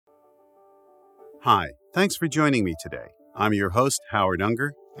Hi, thanks for joining me today. I'm your host, Howard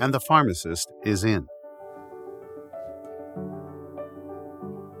Unger, and the Pharmacist is in.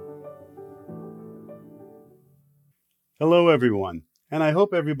 Hello, everyone, and I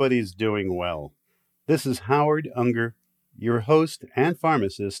hope everybody's doing well. This is Howard Unger, your host and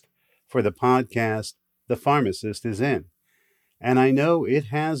pharmacist for the podcast, The Pharmacist is in. And I know it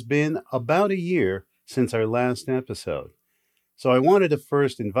has been about a year since our last episode. So I wanted to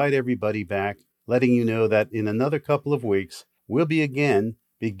first invite everybody back, letting you know that in another couple of weeks, we'll be again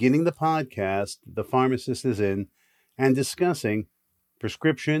beginning the podcast, The Pharmacist is in, and discussing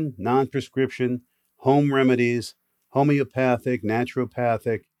prescription, non-prescription, home remedies, homeopathic,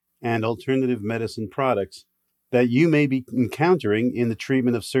 naturopathic, and alternative medicine products that you may be encountering in the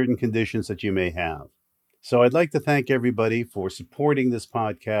treatment of certain conditions that you may have. So I'd like to thank everybody for supporting this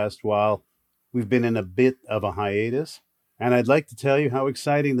podcast while we've been in a bit of a hiatus. And I'd like to tell you how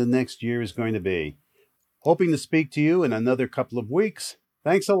exciting the next year is going to be. Hoping to speak to you in another couple of weeks.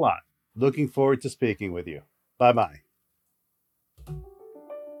 Thanks a lot. Looking forward to speaking with you. Bye-bye.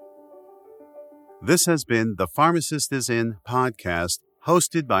 This has been the Pharmacist is in podcast,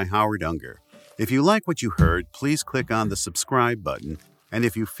 hosted by Howard Unger. If you like what you heard, please click on the subscribe button. And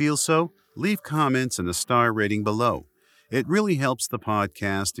if you feel so, leave comments and a star rating below. It really helps the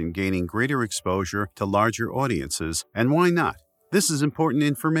podcast in gaining greater exposure to larger audiences, and why not? This is important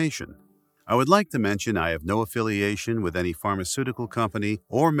information. I would like to mention I have no affiliation with any pharmaceutical company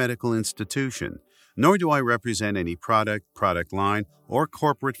or medical institution, nor do I represent any product line, or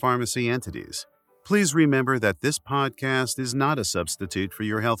corporate pharmacy entities. Please remember that this podcast is not a substitute for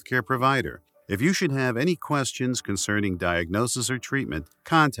your healthcare provider. If you should have any questions concerning diagnosis or treatment,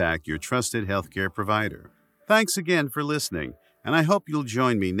 contact your trusted healthcare provider. Thanks again for listening, and I hope you'll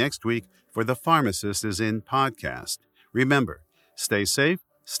join me next week for the Pharmacist is in podcast. Remember, stay safe,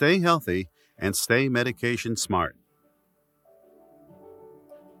 stay healthy, and stay medication smart.